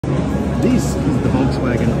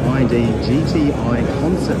Volkswagen ID GTI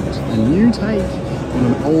concept, a new take on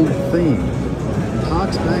an old theme. It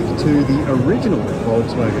harks back to the original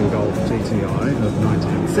Volkswagen Golf GTI of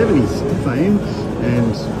 1970s fame,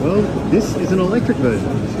 and well, this is an electric version.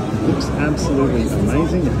 It looks absolutely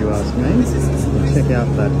amazing if you ask me. You check out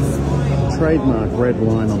that trademark red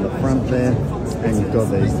line on the front there, and you've got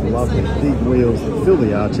these lovely big wheels that fill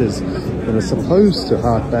the arches that are supposed to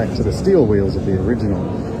hark back to the steel wheels of the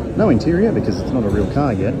original. No interior because it's not a real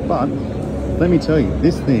car yet, but let me tell you,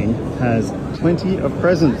 this thing has plenty of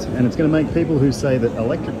presence, and it's going to make people who say that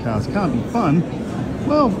electric cars can't be fun,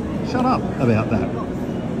 well, shut up about that.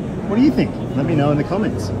 What do you think? Let me know in the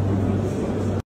comments.